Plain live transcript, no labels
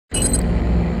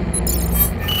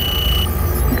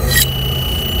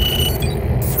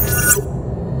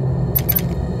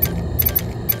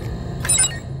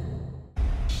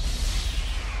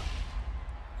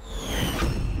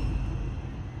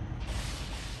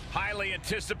Highly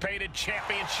anticipated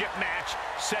championship match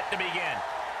set to begin.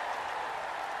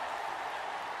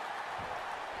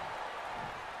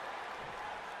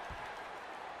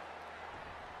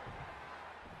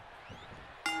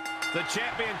 The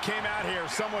champion came out here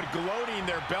somewhat gloating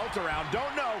their belt around.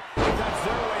 Don't know if that's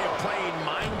their way of playing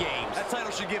mind games. That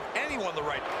title should give anyone the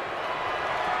right.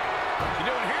 What you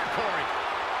doing here, Corey?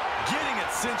 Getting it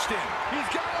cinched in. He's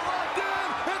got it locked in.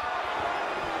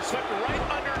 Slipped right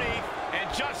underneath,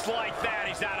 and just like that,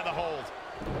 he's out of the hold.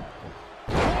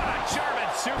 What a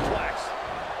German suplex.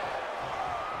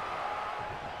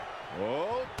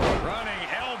 Oh, running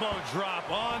elbow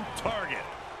drop on target.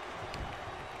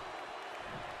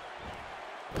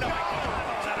 No,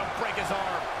 that'll break his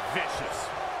arm. Vicious.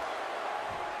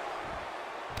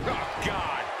 Oh,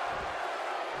 God.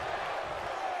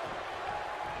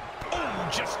 Oh,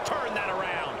 just turn that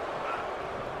around.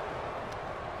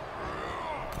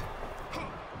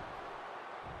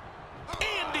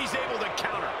 And he's able to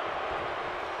counter.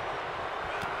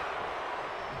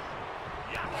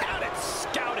 Had it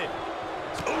scouted.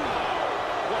 Ooh,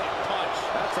 what a punch.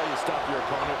 That's how you stop your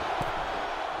opponent.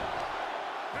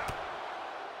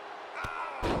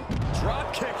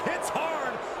 Drop kick hits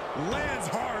hard, lands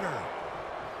harder.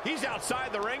 He's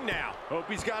outside the ring now. Hope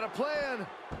he's got a plan.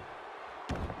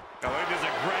 Oh, look at his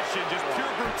aggression, just pure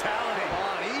brutality. Come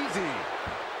on, easy.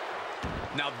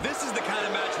 Now this is the kind of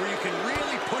match where you can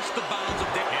really push the bounds of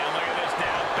the... And look at this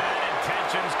now, bad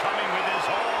intentions coming with his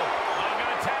hold. I'm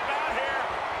gonna tap out here,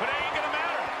 but it ain't gonna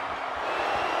matter.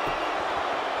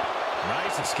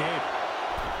 Nice escape.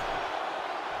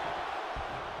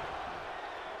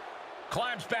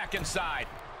 Climbs back inside.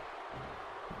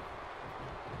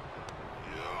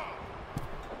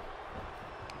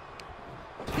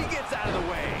 He gets out of the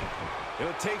way.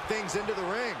 He'll take things into the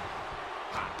ring.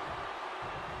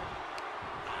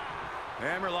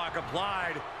 Hammerlock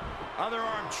applied. Other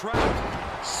arm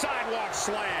trapped. Sidewalk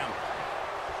slam.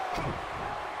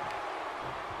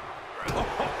 Oh,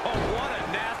 what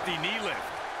a nasty knee lift.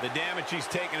 The damage he's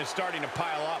taken is starting to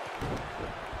pile up.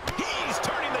 He's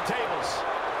turning the tables.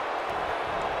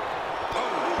 Oh,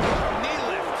 knee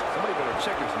lift. Somebody better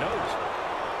check his nose.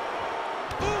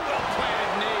 Ooh,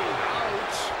 well-planted knee.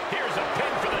 Ouch. Here's a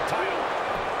pin for the title.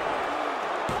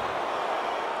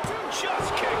 Just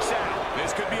kicks out.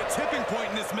 This could be a tipping point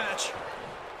in this match.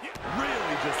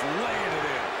 Really just laying it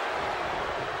in.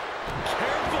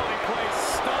 Carefully placed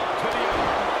stomp to the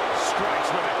arm. Strikes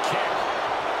with a kick.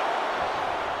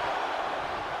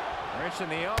 Wrench in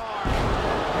the arm.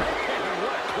 Man,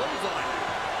 what a clothesline.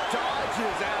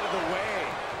 Dodges out of the way.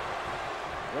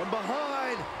 From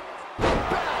behind.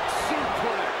 Back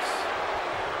suplex.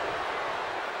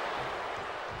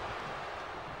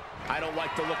 I don't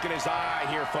like the look in his eye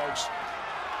here, folks.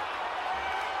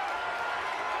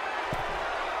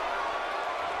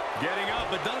 Getting up,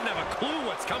 but doesn't have a clue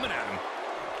what's coming at him.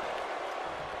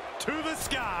 To the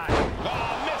sky.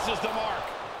 Oh, misses the mark.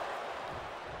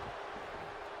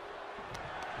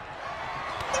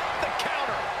 The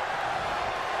counter.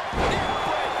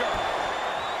 Neckbreaker.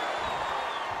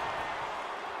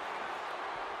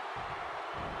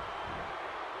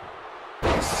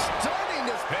 Stunning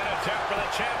this. Pin attempt for the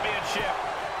championship.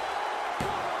 1,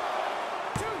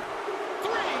 2,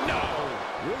 3, no.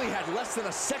 Really had less than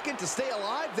a second to stay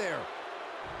alive there.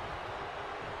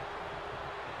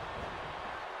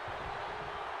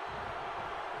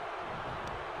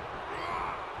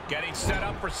 Getting set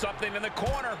up for something in the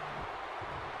corner.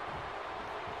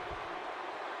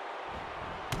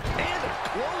 And a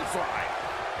clothesline.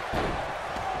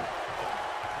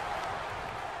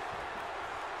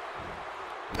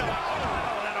 No,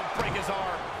 that'll break his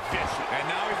arm. Vicious. And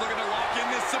now he's looking to lock in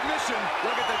this submission.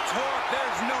 Look at the torque.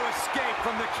 There's no escape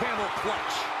from the camel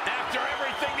clutch. After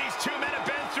everything these two men have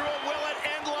been through, will it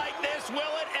end like this?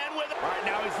 Will it end with... All right,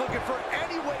 now he's looking for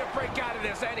any way to break out of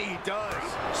this, and he does.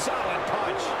 Solid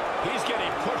punch. He's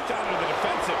getting pushed down to the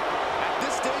defensive. At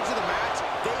this stage of the match,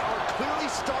 they are clearly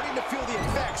starting to feel the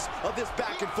effects of this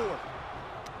back and forth.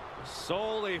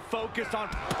 Solely focused on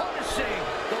punishing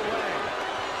the leg.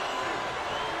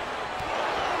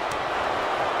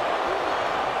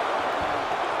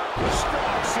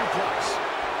 Strong suplex.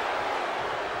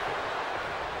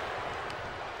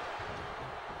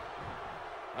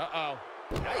 Uh-oh.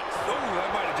 Yikes. Oh, that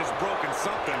might have just broken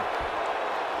something.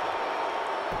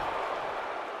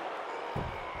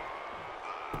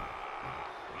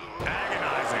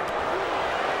 Agonizing.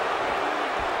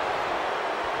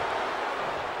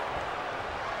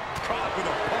 Caught with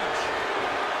a punch.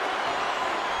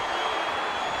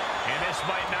 And this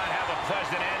might not have a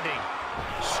pleasant ending.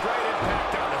 Straight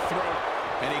impact on the throat.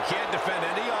 And he can't defend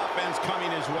any offense coming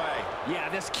his way. Yeah,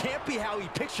 this can't be how he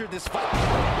pictured this fight.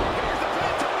 Here's the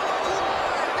pin, top of the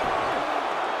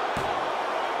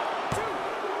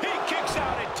line. He kicks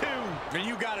out at 2. And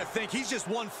you got to think he's just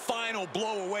one final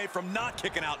blow away from not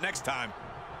kicking out next time.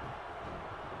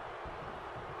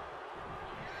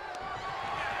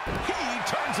 He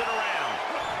turns it around.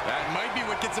 That might be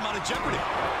what gets him out of jeopardy.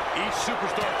 Each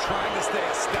superstar trying to stay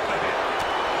a step ahead.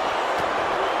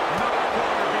 No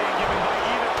quarter being given by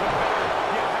either competitor.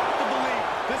 You have to believe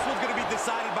this one's going to be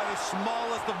decided by the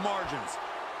smallest of margins.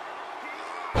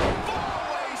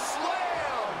 Fallaway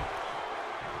slam.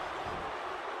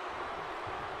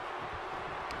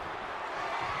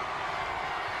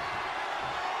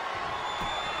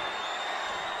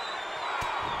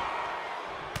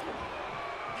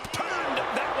 Turned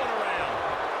that one around.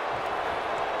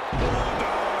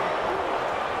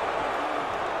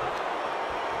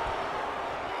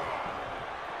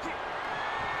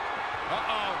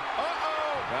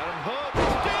 Got him hooked.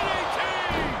 DDT!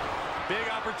 Big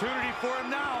opportunity for him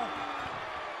now.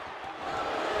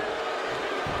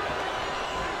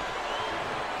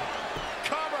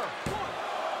 Cover.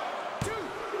 1, 2.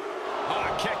 Oh,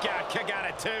 kick out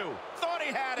at 2. Thought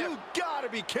he had him. You gotta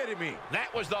be kidding me.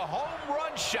 That was the home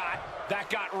run shot that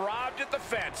got robbed at the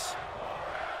fence.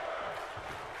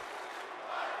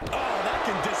 Oh, that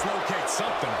can dislocate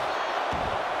something.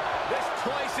 This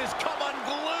place has come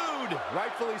unglued.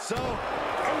 Rightfully so.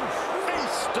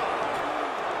 Face stop.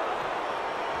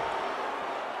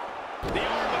 The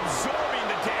arm absorbing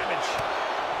the damage.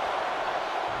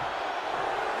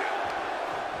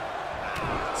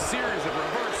 Series of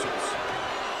reversals.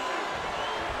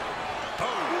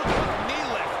 Oh, knee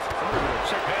lift.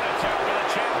 Check that attempt for the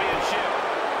championship.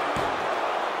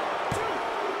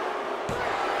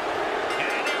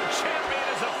 And a new champion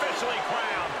is officially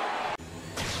crowned.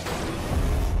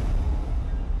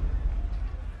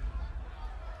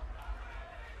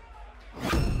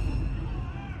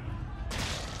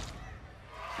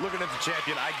 Looking at the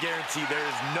champion, I guarantee there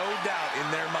is no doubt in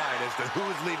their mind as to who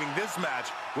is leaving this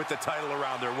match with the title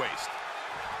around their waist.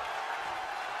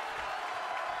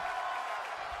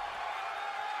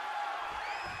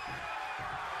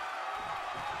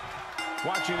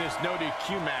 Watching this no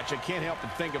DQ match, I can't help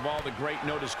but think of all the great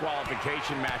no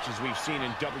disqualification matches we've seen in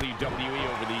WWE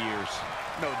over the years.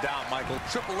 No doubt, Michael.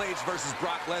 Triple H versus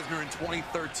Brock Lesnar in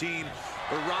 2013.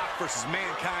 The Rock versus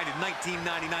Mankind in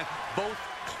 1999. Both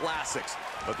classics.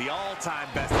 But the all-time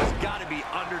best has got to be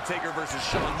Undertaker versus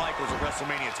Shawn Michaels at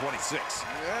WrestleMania 26.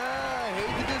 I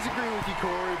hate to disagree with you,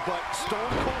 Corey, but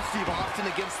Stone Cold Steve Austin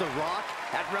against The Rock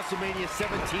at WrestleMania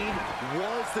 17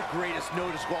 was the greatest no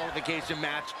disqualification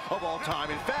match of all time.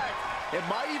 In fact, it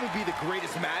might even be the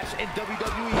greatest match in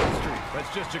WWE history. Let's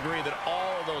just agree that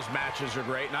all of those matches are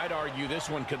great, and I'd argue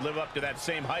this one could live up to that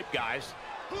same hype, guys.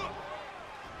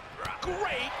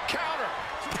 Great counter.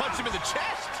 Punch him in the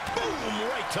chest. Boom,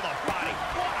 right to the body.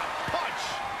 What a punch.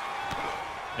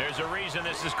 There's a reason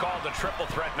this is called the triple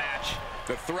threat match.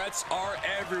 The threats are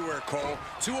everywhere, Cole.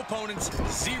 2 opponents,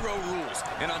 0 rules.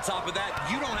 And on top of that,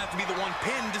 you don't have to be the one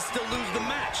pinned to still lose the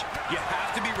match. You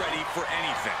have to be ready for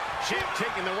anything. Champ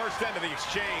taking the worst end of the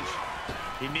exchange.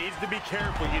 He needs to be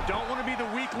careful. You don't want to be the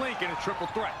weak link in a triple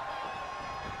threat.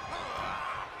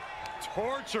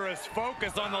 Torturous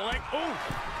focus on the leg. Ooh!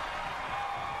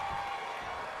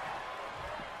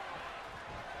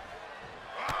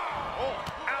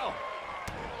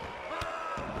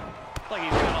 Like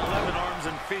he's got 11 arms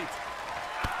and feet.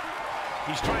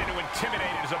 He's trying to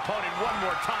intimidate his opponent one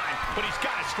more time, but he's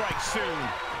got to strike soon.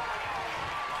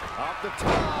 Off the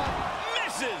top.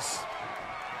 Misses.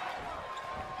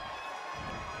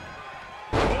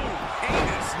 Boom,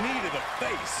 heinous knee to the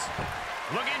face.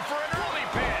 Looking for an early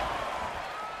pin.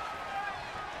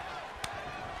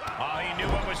 Oh, he knew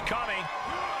what was coming.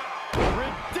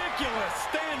 Ridiculous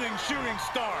standing shooting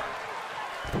star.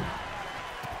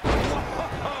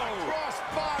 Cross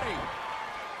body.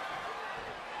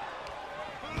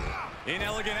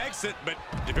 Inelegant exit, but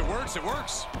if it works, it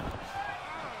works.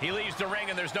 He leaves the ring,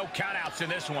 and there's no countouts in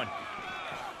this one.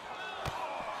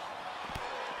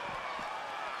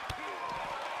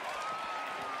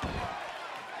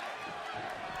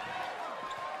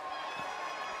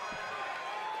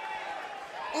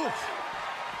 Oof.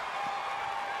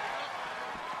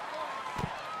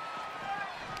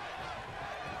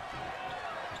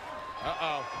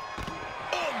 Uh-oh.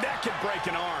 Oh, that could break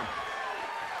an arm.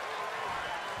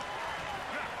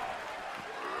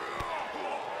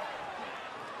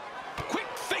 Quick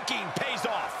thinking pays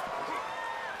off.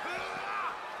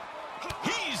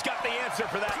 He's got the answer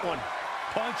for that one.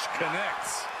 Punch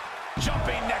connects.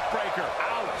 Jumping neck breaker.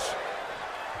 Ouch.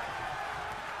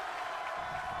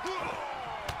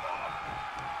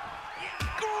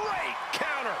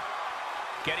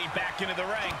 Getting back into the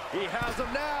ring. He has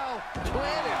him now.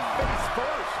 Planted face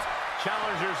first.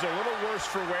 Challenger's a little worse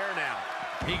for wear now.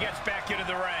 He gets back into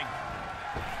the ring.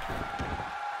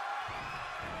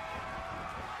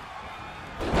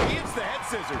 He hits the head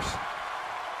scissors.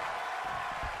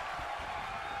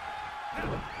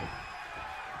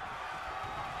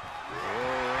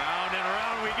 Oh, round and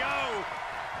around we go.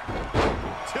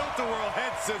 Tilt-a-whirl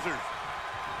head scissors.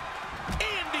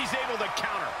 And he's able to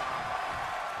counter.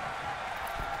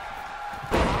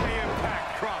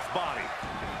 High-impact crossbody.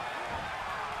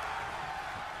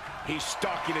 He's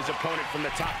stalking his opponent from the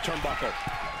top turnbuckle.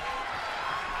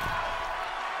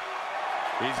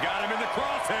 He's got him in the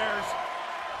crosshairs.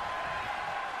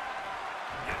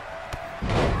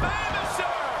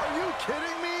 Are you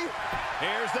kidding me?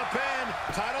 Here's the pin.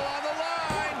 Title on the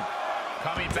line.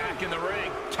 Coming back in the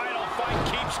ring. Title fight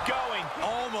keeps going.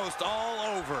 Almost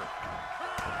all over.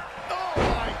 Oh,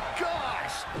 my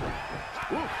gosh.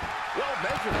 Ooh, well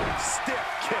measured. Stiff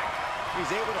kick.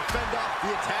 He's able to fend off the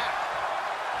attack.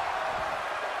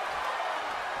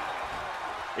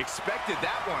 Expected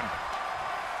that one.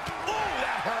 Oh,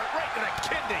 that hurt right to the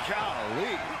kidney.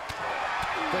 Golly.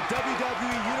 The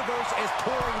WWE Universe is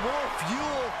pouring more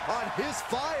fuel on his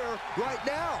fire right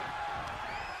now.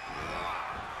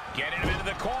 Getting him into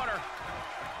the corner.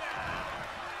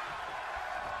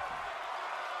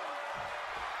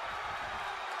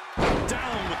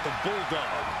 Down with the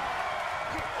Bulldog.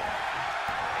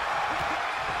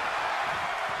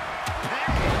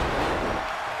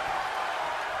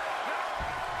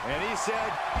 And he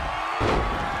said,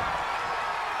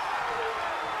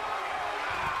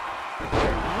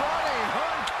 running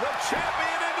hunt, the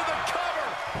champion into the cover.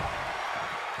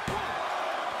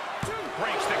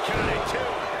 Breaks the count at 2.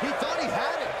 He thought he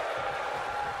had it.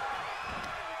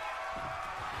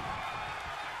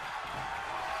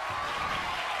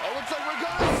 Oh, looks like we're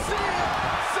gonna see it.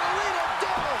 Salida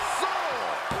Del Sol.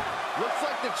 Looks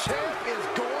like the champ is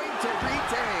going to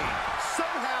retain.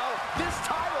 Somehow, this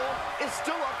title is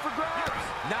still up for grabs.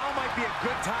 Now might be a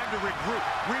good time to regroup.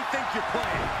 Rethink your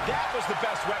plan. That was the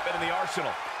best weapon in the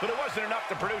arsenal, but it wasn't enough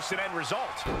to produce an end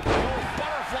result. Oh,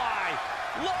 butterfly.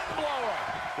 Lung blower.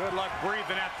 Good luck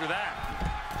breathing after that.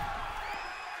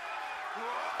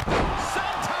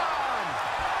 Senton.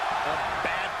 A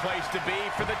bad place to be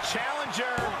for the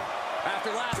challenger.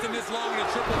 After lasting this long in a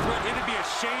triple threat, it'd be a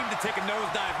shame to take a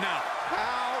nosedive now.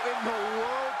 How in the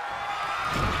world?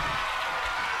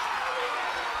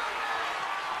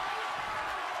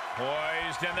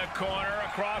 Poised in the corner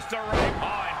across the ring.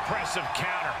 Oh, impressive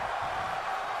counter.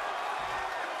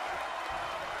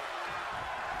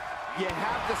 You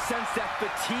have the sense that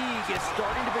fatigue is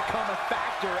starting to become a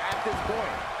factor at this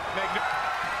point.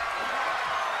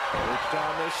 Perched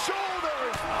on the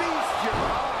shoulders, feast your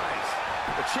eyes.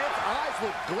 The champ's eyes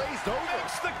look glazed over.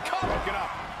 Makes the cover. Broken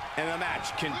up, and the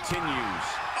match continues.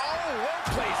 Oh,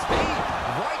 well-placed knee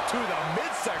right to the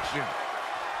midsection.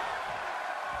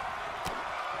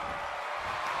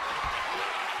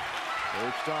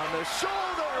 Perched on the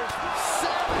shoulders,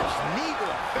 savage knee to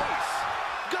the face.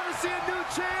 Gonna see a new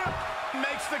champ.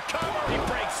 Makes the cover. He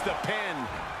breaks the pin.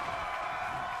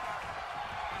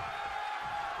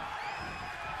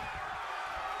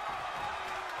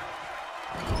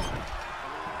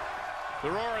 The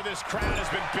roar of this crowd has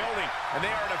been building, and they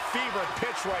are at a fever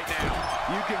pitch right now.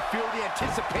 You can feel the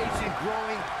anticipation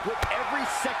growing with every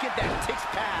second that ticks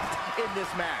past in this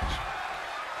match.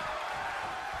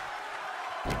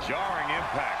 Jarring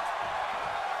impact.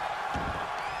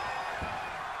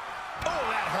 Oh,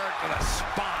 that hurt to the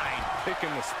spine.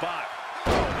 Picking the spot.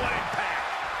 Oh, what impact.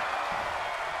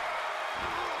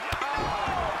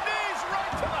 Oh, knees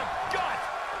right to the gut.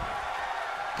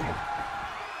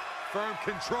 Firm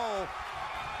control.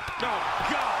 Oh,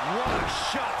 God, what a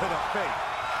shot to the face.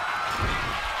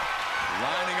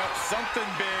 Lining up something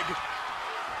big.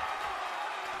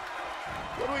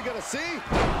 What are we gonna see?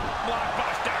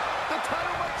 Blockbuster. The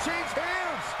title might change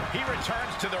hands. He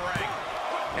returns to the ring.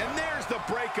 And there's the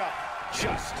breakup,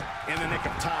 just in the nick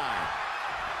of time.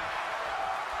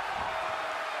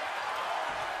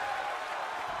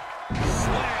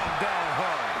 Slam down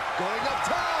hard. Going up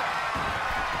top.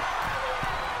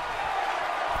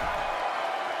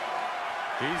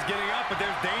 He's getting up, but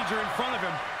there's danger in front of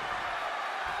him.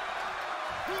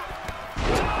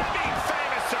 Diving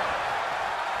Famouser.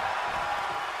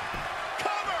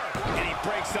 Cover. And he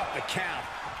breaks up the count.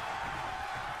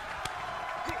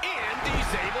 And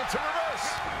he's able to reverse.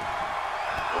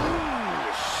 Ooh,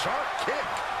 sharp kick.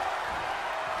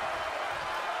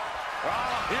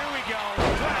 Oh, here we go.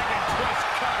 Dragon twist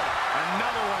cutter.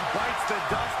 Another one bites the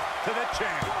dust to the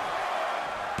champ.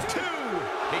 2.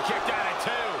 He kicked out at 2.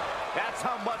 That's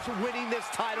how much winning this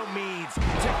title means. To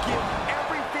give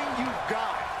everything you've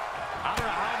got. I don't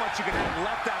know how much you can have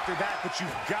left after that, but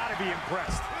you've got to be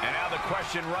impressed. And now the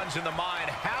question runs in the mind,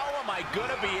 how am I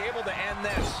going to be able to end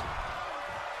this?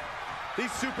 These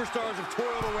superstars have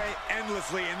toiled away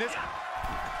endlessly, and this...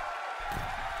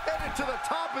 Headed to the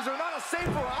top. Is there not a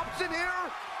safer option here?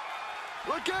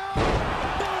 Look out!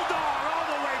 Bulldog all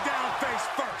the way down face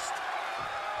first.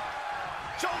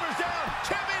 Shoulders down.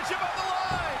 Championship on the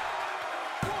line.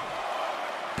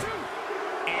 1, 2.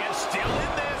 And still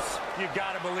in this. You've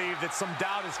got to believe that some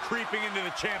doubt is creeping into the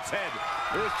champ's head.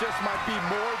 This just might be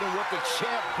more than what the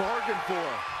champ bargained for.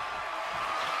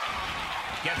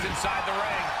 Gets inside the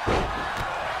ring.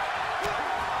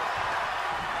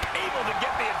 Able to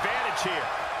get the advantage here.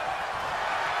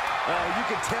 Oh, you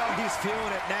can tell he's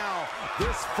feeling it now.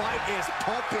 This fight is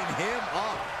pumping him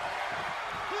up.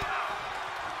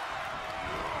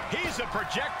 He's a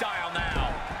projectile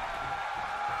now.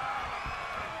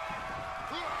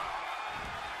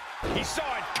 He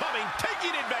saw it coming,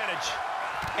 taking advantage.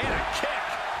 And a kick.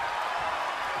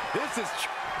 This is...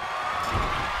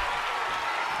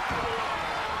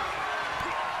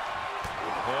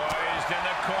 Poised in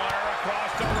the corner,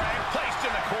 across the ring, placed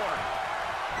in the corner.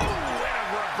 Ooh, and a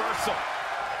reversal.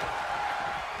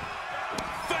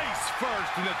 Face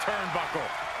first in the turnbuckle.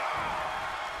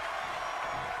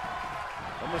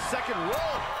 From the second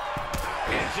row.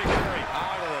 Enziguri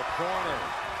Out of the corner.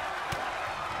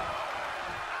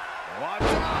 Watch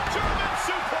out. German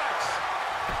suplex.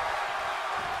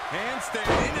 Handstand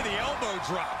into the elbow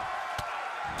drop.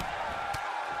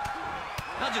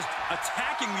 Now just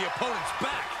attacking the opponent's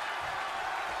back.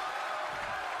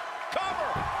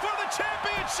 Cover for the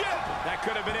championship. That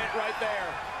could have been it right there.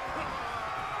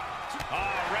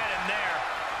 Oh, right in there.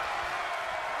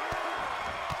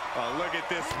 Oh, look at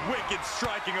this wicked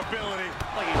striking ability.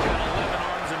 Like he's got 11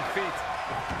 arms and feet.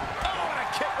 Oh, and a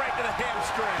kick right to the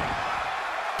hamstring.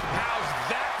 How's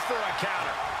that for a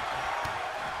counter?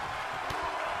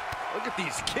 Look at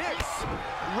these kicks.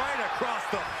 Right across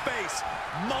the face.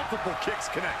 Multiple kicks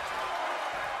connect.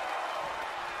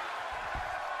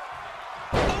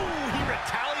 Oh, he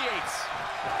retaliates.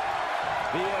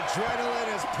 The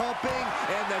adrenaline is pumping,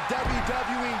 and the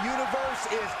WWE Universe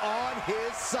is on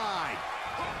his side.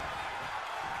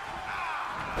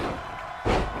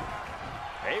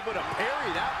 Able to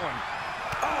parry that one.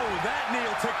 Oh, that knee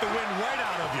will take the wind right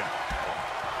out of you.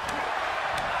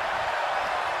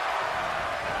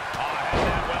 Oh, had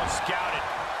that well scouted.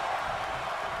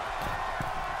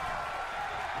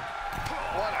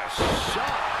 What a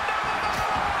shot.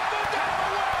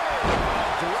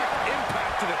 Direct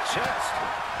impact to the chest.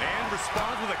 And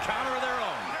responds with a counter of their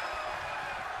own.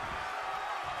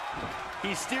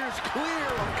 He steers clear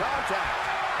of contact.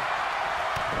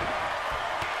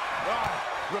 Oh,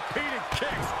 repeated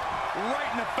kicks right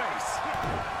in the face.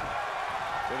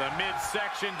 To the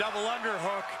midsection double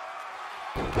underhook.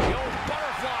 The old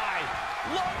butterfly.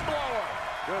 Lung blower.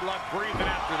 Good luck breathing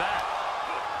after that.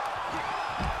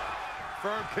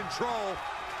 Firm control.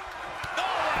 Oh,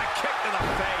 what a kick to the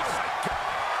face.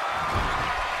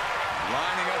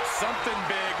 Lining up something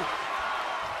big.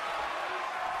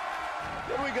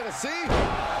 What are we going to see?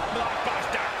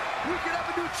 Blockbuster. We could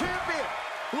have a new champion.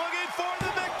 Looking for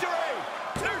the victory.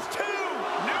 There's two.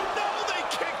 No, they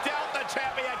kicked out. The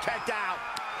champion kicked out.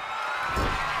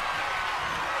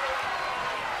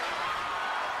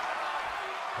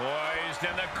 Poised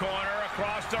in the corner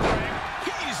across the ring.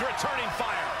 He's returning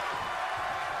fire.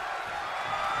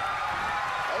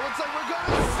 It looks like we're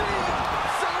going to see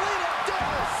Salida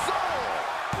Del Sol.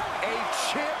 A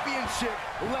championship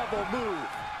level move.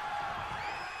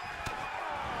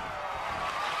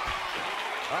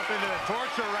 Up into the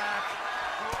torture rack.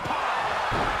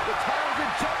 The title's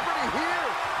in jeopardy here.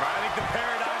 I think the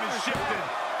paradigm has shifted.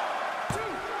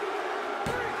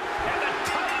 And the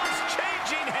title's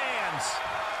changing hands.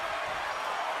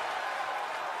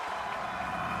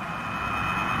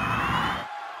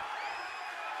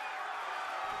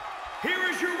 Here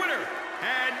is your winner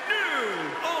and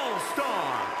new All-Star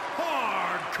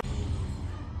Hardcore.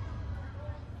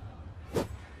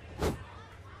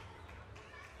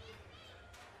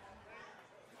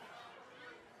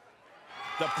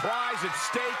 The prize at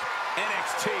stake,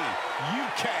 NXT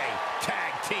UK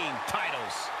Tag Team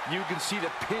titles. You can see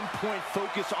the pinpoint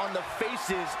focus on the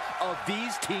faces of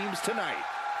these teams tonight.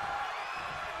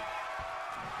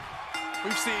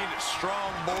 We've seen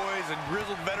strong boys and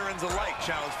grizzled veterans alike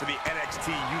challenge for the NXT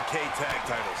UK Tag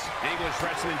titles. English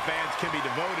wrestling fans can be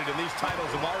devoted, and these titles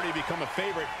have already become a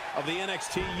favorite of the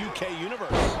NXT UK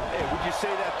universe. Hey, would you say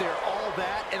that they're all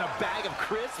that in a bag of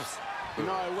crisps?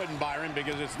 No, I wouldn't, Byron,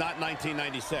 because it's not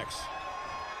 1996.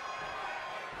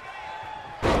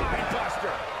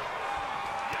 Buster.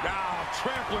 Now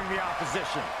trampling the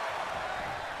opposition.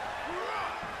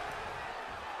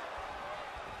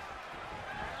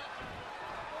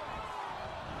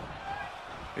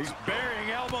 He's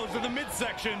burying elbows in the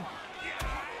midsection.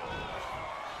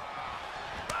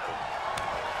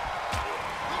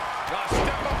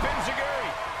 Step up Enziguri.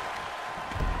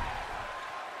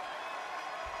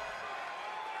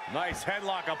 Nice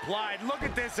headlock applied. Look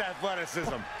at this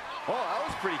athleticism. Oh, that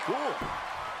was pretty cool.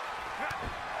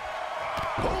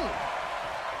 Boom.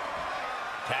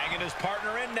 Tagging his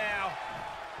partner in now.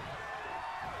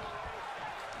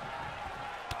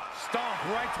 Stomp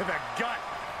right to the gut.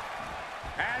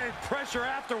 Added pressure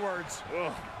afterwards.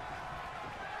 Ugh.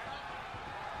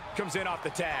 Comes in off the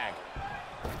tag.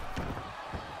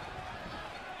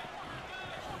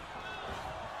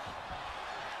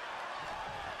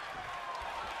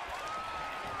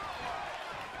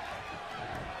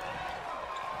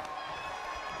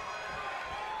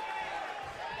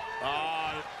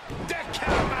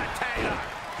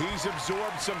 He's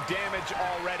absorbed some damage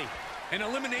already. An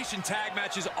elimination tag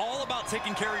match is all about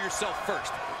taking care of yourself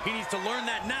first. He needs to learn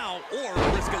that now or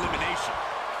risk elimination.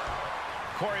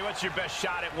 Corey, what's your best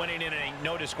shot at winning in a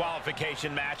no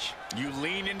disqualification match? You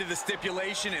lean into the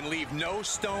stipulation and leave no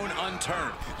stone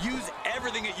unturned. Use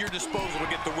everything at your disposal to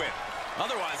get the win.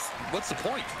 Otherwise, what's the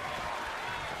point?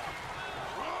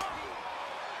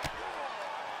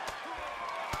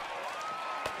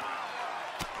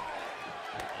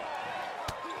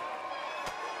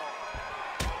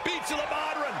 Beats the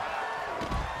Modron.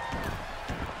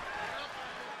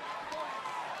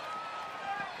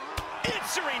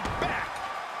 Answering back.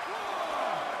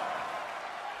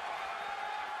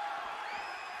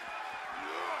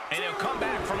 And he'll come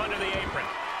back from under the apron.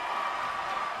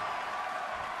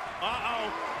 Uh-oh.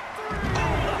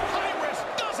 Oh, the high risk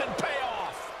doesn't pay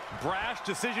off. Brash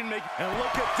decision making. And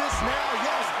look at this now,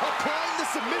 yes, applying the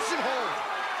submission hold.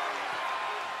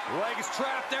 Leg is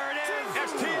trapped, there it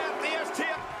is. STF, the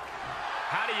STF.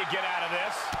 How do you get out of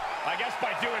this? I guess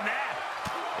by doing that.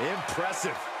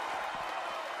 Impressive.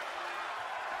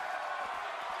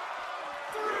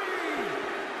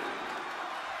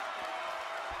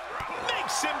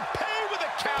 Makes him pay with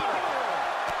a counter.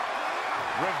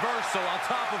 Reversal on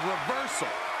top of reversal.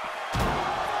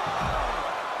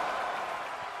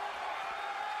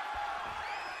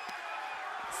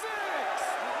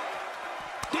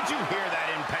 Did you hear that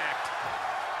impact?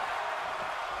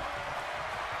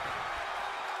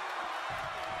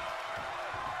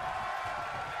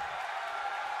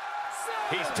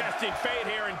 He's testing fate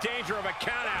here, in danger of a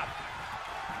countout.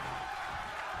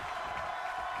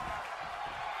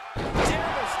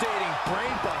 Devastating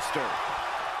brainbuster.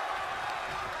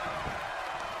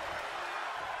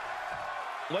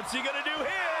 What's he gonna do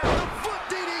here? The foot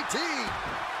DDT.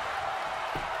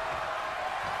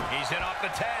 He's in off the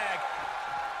tag.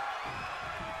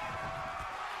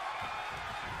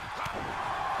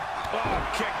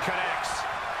 Oh, kick connects.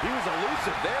 He was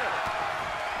elusive there.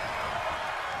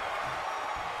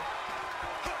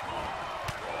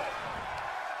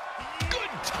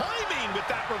 Good timing with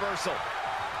that reversal.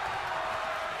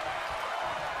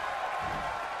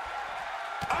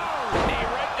 Oh, knee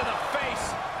right to the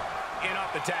face. In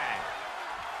off the tag.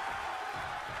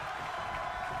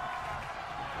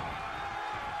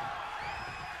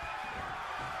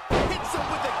 Hits him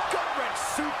with a gut-wrench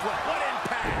suplex. What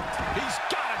impact. He's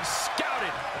got him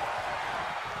scouted.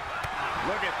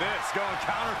 Look at this, going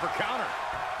counter for counter.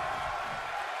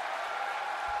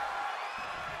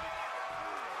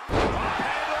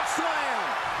 Handle slam.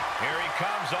 Here he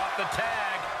comes off the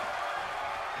tag.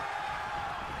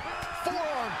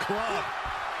 Forearm club.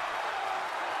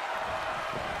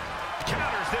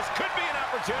 Counters. This could be an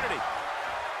opportunity.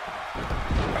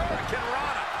 Hurricane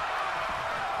Rana.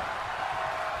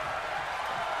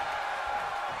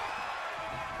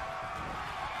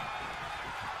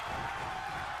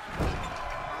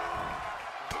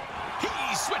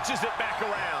 He switches it back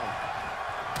around.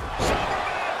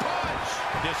 Superman punch.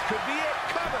 This could be it.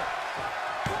 Cover.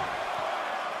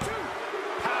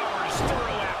 Powers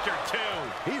through after two.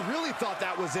 He really thought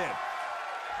that was it.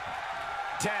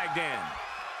 Tagged in.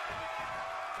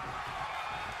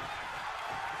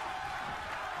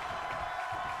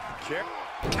 Kick.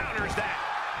 Counters that.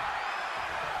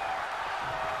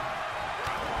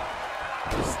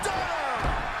 Stunner.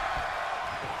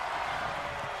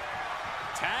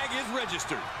 Tag is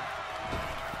registered.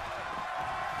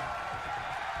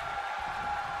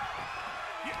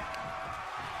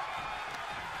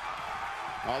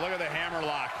 Oh, look at the hammer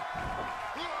lock.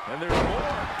 And there's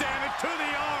more damage to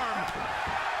the arm.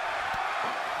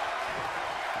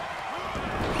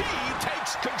 He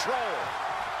takes control.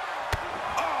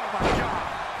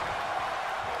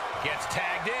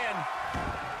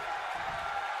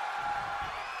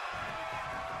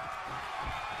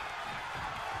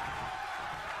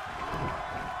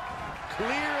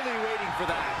 clearly waiting for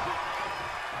that.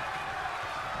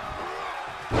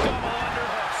 Double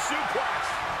underhook suplex.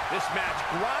 This match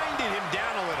grinded him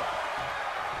down a little.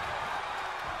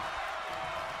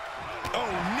 Oh,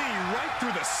 knee right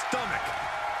through the stomach.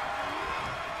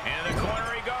 In the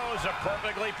corner he goes, a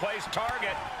perfectly placed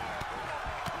target.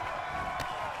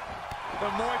 The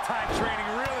Muay Thai training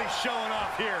really showing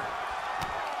off here.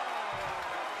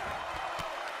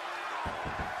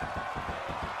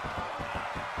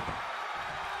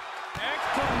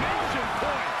 Exclamation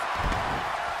point.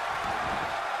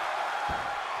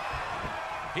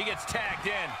 He gets tagged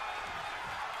in.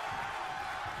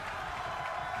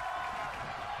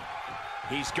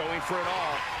 He's going for it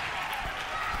all.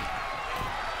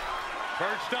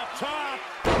 Perched up top.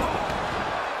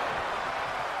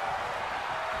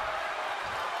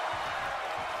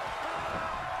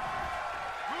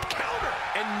 Counter!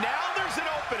 And now there's an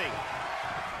opening.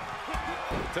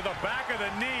 To the back of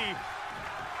the knee.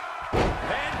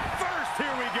 And first,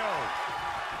 here we go.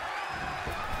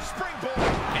 Springboard.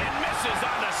 And misses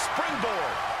on the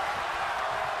springboard.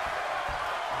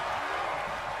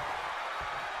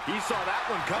 He saw that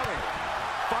one coming.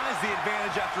 Finds the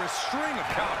advantage after a string of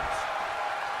counters.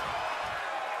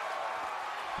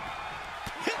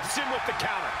 Hits him with the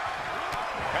counter.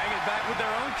 Bang it back with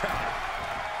their own counter.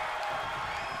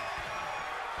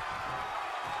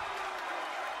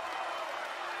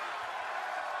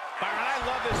 Byron, I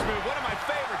love this move. One of my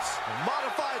favorites.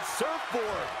 Modified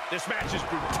surfboard. This match's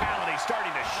brutality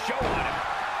starting to show on him.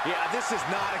 Yeah, this is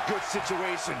not a good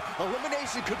situation.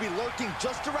 Elimination could be lurking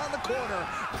just around the corner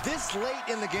this late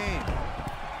in the game.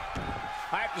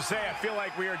 I have to say, I feel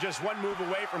like we are just one move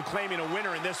away from claiming a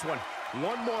winner in this one.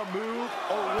 One more move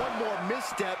or one more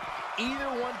misstep,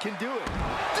 either one can do it.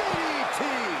 DDT!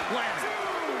 Lands it.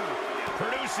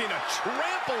 Producing a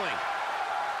trampling.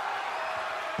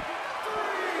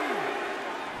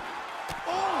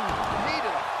 Oh, knee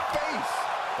to the face.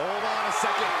 Hold on a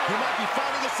second. He might be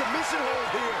finding a submission hold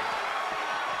here.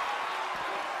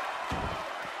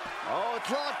 Oh,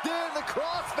 it's locked in. The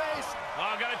crossface.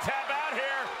 Oh, gonna tap out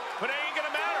here, but it ain't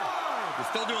gonna matter. Can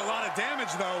still do a lot of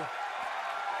damage, though.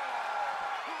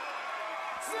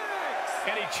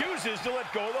 And he chooses to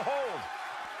let go of the hold.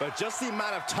 But just the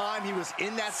amount of time he was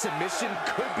in that submission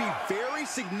could be very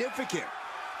significant.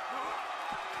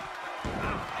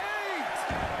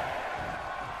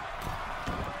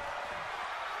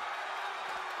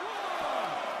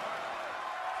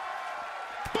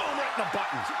 Boom, right in the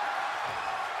buttons.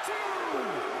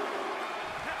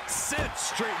 Sent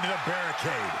straight into the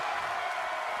barricade.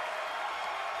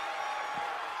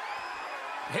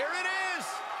 Here it is.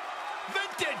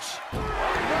 Vintage. Stone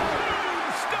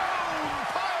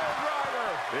pile driver.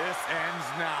 This ends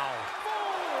now.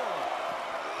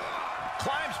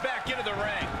 Climbs back into the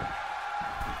ring.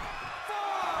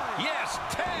 Yes,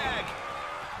 tag.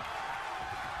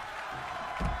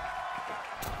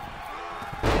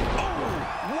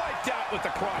 Oh, wiped out with the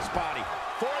crossbody.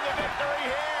 For the victory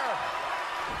here.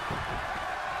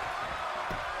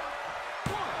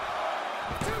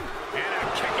 And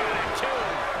a kick out at two.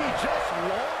 He just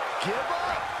won't give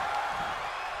up.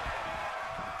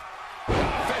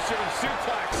 Fisherman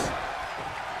suplex.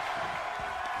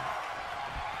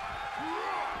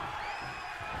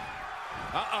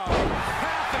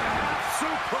 Half and half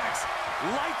suplex.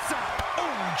 Lights out.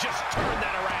 Oh, just turn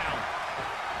that around.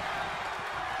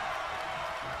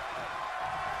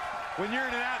 When you're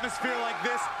in an atmosphere like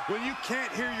this, when you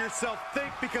can't hear yourself think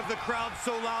because the crowd's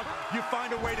so loud, you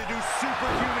find a way to do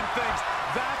superhuman things.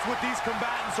 That's what these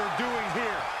combatants are doing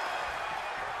here.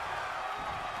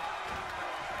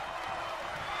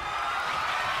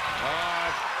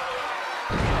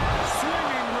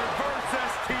 Swinging reverse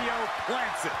STO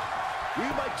plants it. We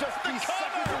might just be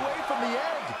seconds away from the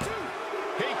end.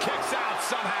 He kicks out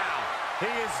somehow. He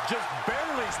is just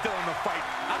barely still in the fight.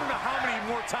 I don't know how many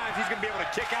more times he's going to be able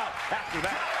to kick out after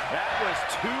that. That was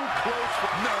too close.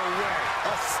 No way.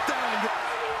 Astounding.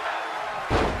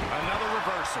 Another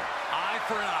reversal. Eye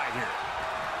for an eye here.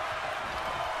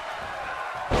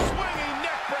 Swinging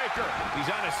neck breaker. He's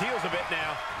on his heels a bit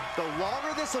now. The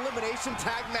longer this elimination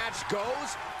tag match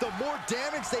goes, the more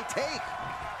damage they take.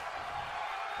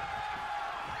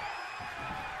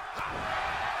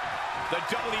 The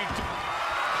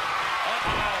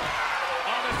Uh-oh.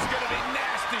 Oh, this is going to be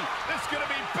nasty. This is going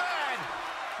to be bad.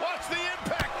 Watch the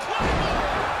impact.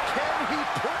 Can he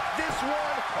put this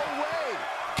one away?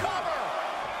 Cover.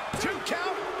 2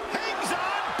 count. Hangs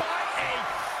on by a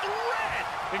thread.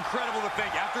 Incredible to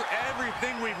think. After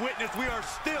everything we've witnessed, we are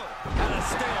still at a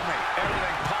stalemate.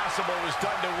 Everything possible was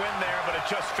done to win there, but it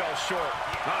just fell short.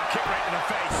 Oh, kick right in the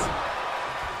face.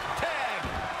 Tag.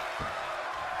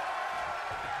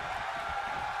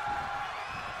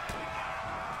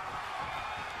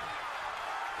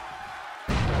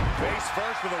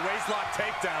 waistlock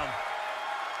takedown.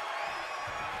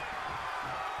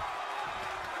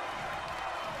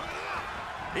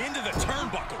 Into the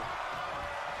turnbuckle.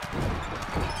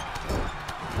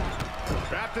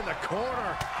 Trapped in the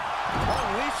corner.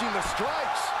 Unleashing the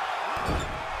strikes.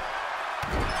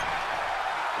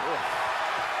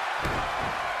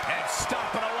 And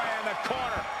stomping away in the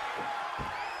corner.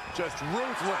 Just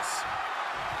ruthless.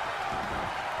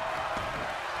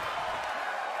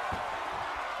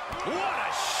 What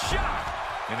a shot!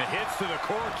 And the hits to the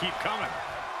core keep coming.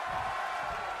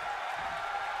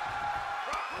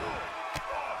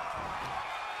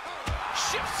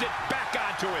 Shifts it back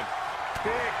onto him.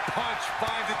 Big punch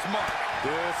finds its mark.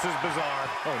 This is bizarre.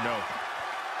 Oh, no.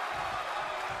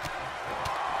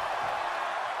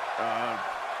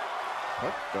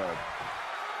 What the?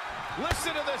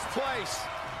 Listen to this place.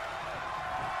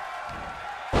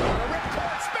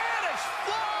 Ripcord Spanish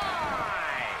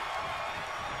fly.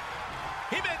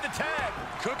 He made the tag.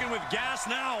 Cooking with gas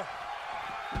now.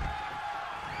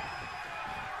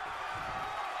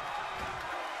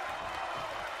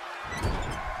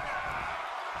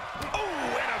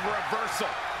 Oh, and a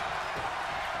reversal.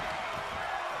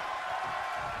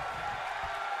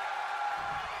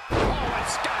 Oh, and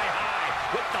sky high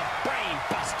with the brain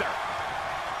buster.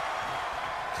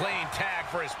 Clean tag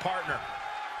for his partner.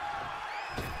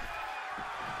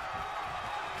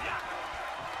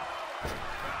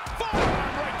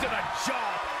 Forearm right to the jaw.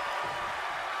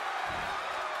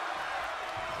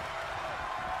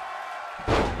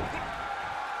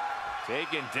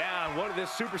 Taken down. What is this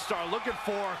superstar looking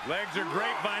for? Legs are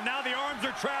grapevine. Now the arms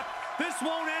are trapped. This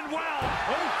won't end well.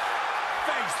 Oh,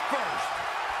 face first.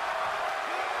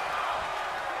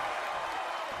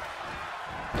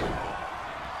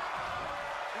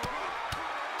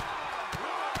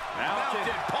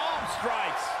 Mounted palm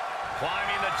strikes.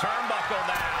 Climbing the turnbuckle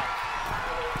now.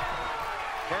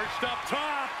 Perched up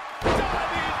top.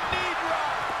 Diving knee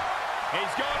drop.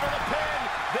 He's going to the pin.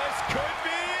 This could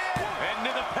be it.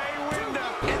 Into the pay window.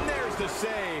 And there's the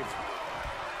save.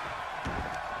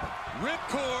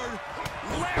 Ripcord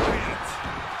lariat.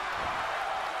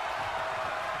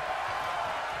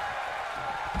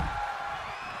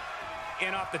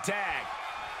 In off the tag.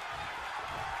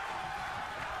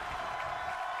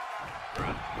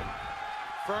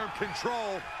 Firm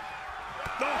control.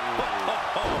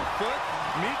 Foot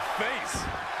meets face.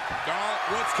 Oh,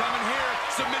 what's coming here?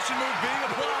 Submission move being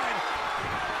applied.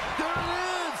 There it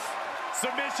is.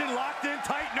 Submission locked in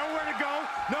tight. Nowhere to go.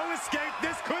 No escape.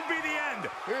 This could be the end.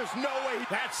 There's no way.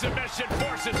 That submission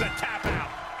forces a tap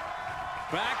out.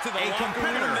 Back to the A locker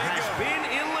competitor room they has go. been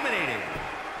eliminated.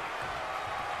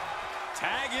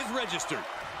 Tag is registered.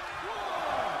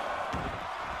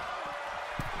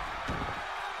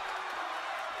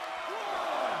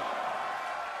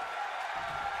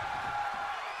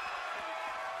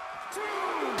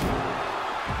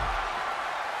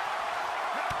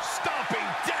 Stomping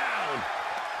down.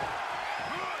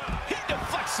 He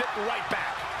deflects it right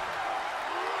back.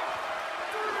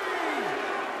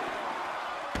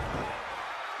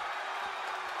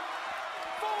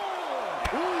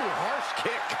 Ooh, harsh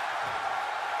kick.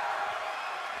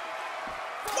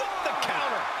 Flip the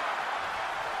counter.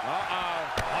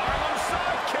 Harlem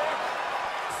sidekick.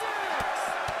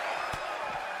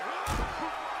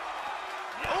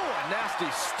 Oh, a nasty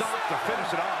stop to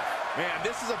finish it off. Man,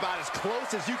 this is about as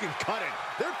close as you can cut it.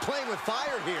 They're playing with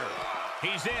fire here.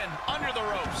 He's in under the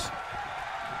ropes.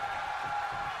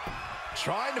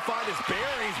 Trying to find his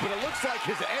bearings, but it looks like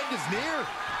his end is near.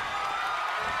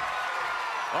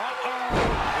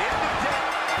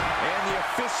 And the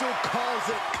official calls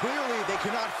it. Clearly, they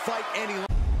cannot fight any longer.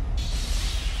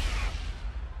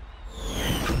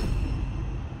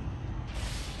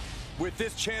 With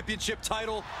this championship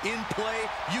title in play,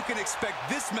 you can expect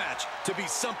this match to be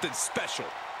something special.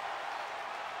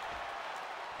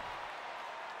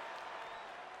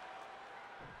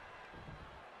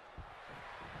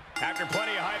 After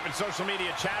plenty of hype and social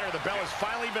media chatter, the bell has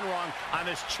finally been rung on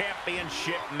this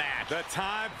championship match. The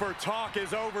time for talk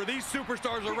is over. These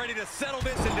superstars are ready to settle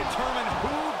this and determine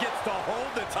who gets to hold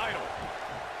the title.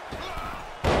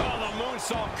 Oh, the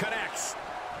moonsault connects.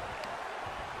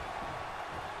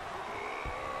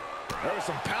 There was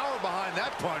some power behind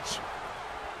that punch.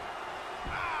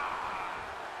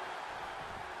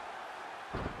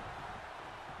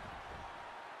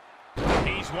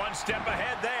 He's one step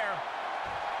ahead there.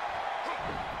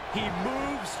 He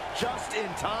moves just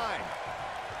in time.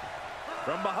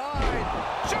 From behind.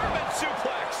 German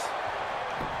suplex.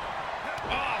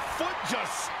 Oh, foot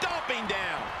just stomping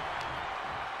down.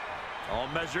 All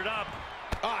measured up.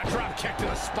 Ah, drop kick to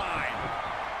the spine.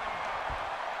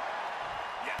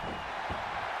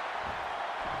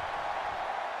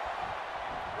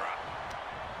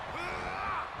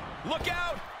 Look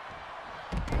out!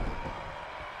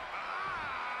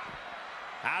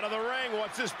 Out of the ring.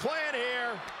 What's his plan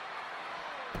here?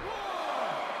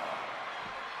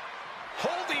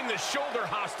 Holding the shoulder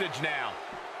hostage now.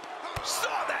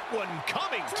 Saw that one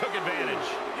coming. Took advantage.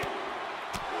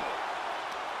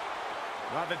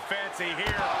 Nothing fancy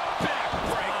here.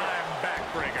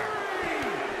 Backbreaker.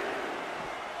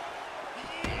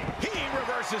 He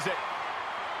reverses it.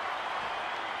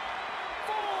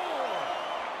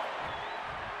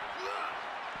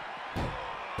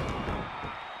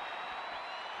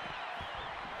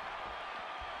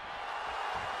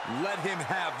 Let him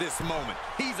have this moment.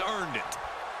 He's earned it.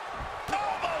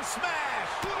 Elbow smash.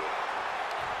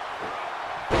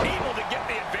 Able to get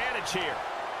the advantage here.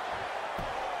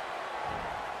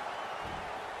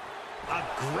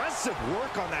 Aggressive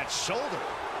work on that shoulder.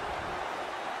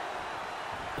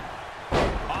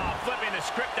 Oh, flipping the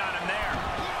script on him there.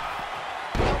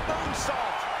 A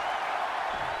moonsault.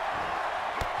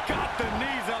 Got the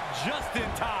knees up just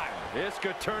in time. This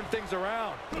could turn things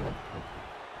around.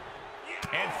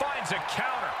 And finds a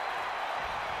counter.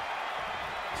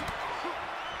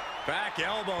 Back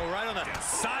elbow right on the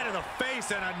side of the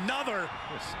face, and another.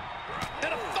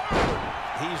 And a third.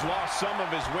 He's lost some of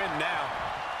his wind now.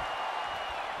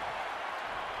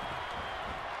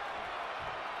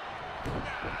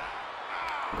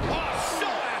 Oh, so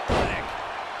athletic.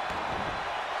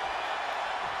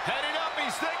 Heading up,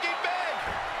 he's thinking big.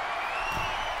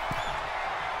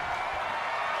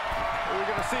 What are we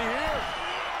going to see here?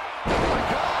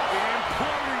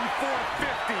 Imploding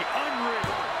 450,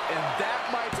 unreal. And that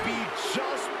might be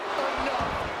just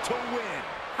enough to win.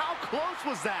 How close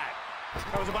was that?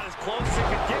 That was about as close as it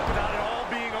could get without it all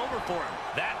being over for him.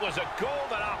 That was a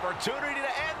golden opportunity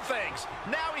to end things.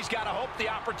 Now he's got to hope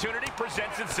the opportunity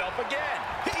presents itself again.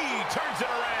 He turns it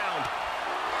around.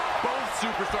 Both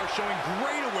superstars showing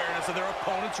great awareness of their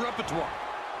opponent's repertoire.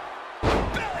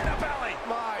 Belly to belly.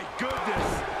 My goodness.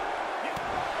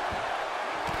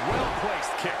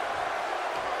 Well-placed kick.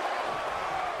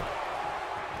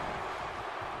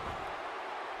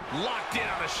 Locked in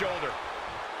on the shoulder.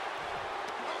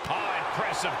 Oh,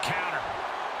 impressive counter.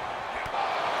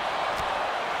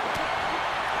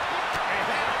 And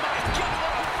my God,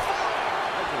 what a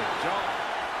fall!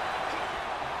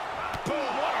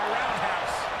 Boom, what a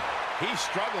roundhouse. He's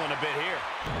struggling a bit here.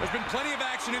 There's been plenty of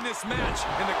action in this match,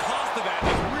 and the cost of that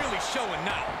is really showing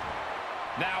now.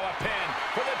 Now a pin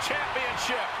for the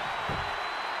championship.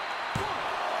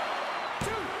 1,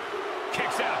 2.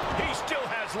 Kicks out. He still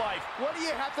has life. What do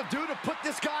you have to do to put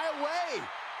this guy away?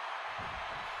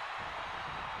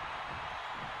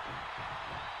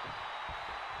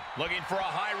 Looking for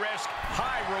a high-risk,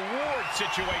 high-reward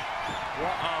situation.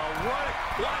 What?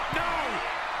 No!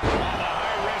 Oh, the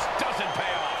high risk doesn't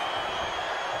pay off.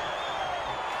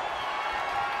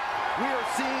 We are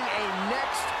seeing a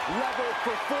next-level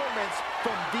performance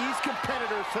from these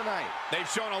competitors tonight. They've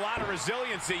shown a lot of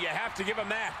resiliency. You have to give them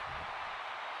that.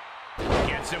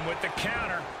 Gets him with the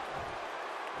counter.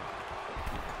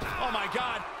 Oh, my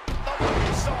God. A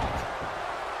moonsault.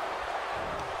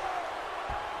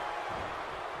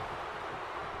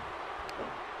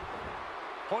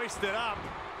 Hoisted up.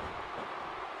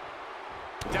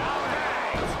 Down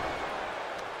hangs.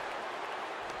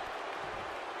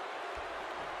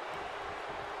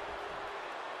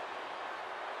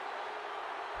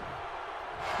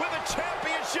 With a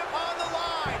championship on the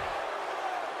line.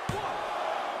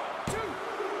 1, 2.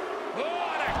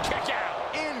 Oh, and a kick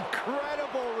out.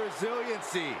 Incredible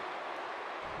resiliency.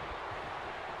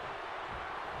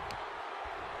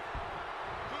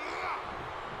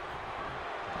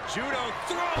 Judo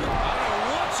throw. I don't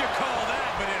know what you call that,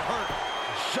 but it hurt.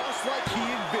 Just like he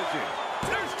envisioned.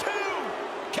 There's 2.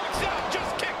 Kicks out,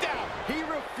 just kicked out. He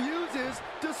refuses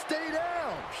to stay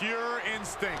down. Pure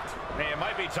instinct. Hey, it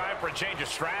might be time for a change of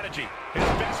strategy. His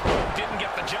best move didn't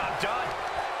get the job done.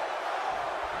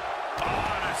 Oh,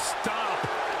 and a stop.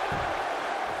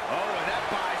 Oh, and that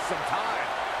buys some time.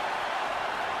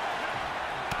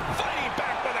 Fighting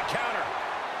back with a counter.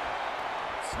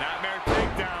 Snapmare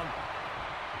takedown.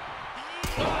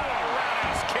 Oh, a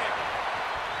roundhouse kick.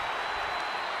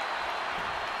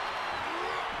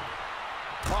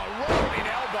 A rolling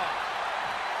elbow.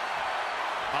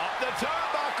 Up the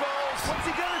turnbuckles. What's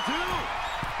he gonna do?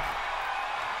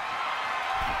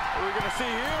 What are we gonna see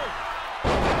here?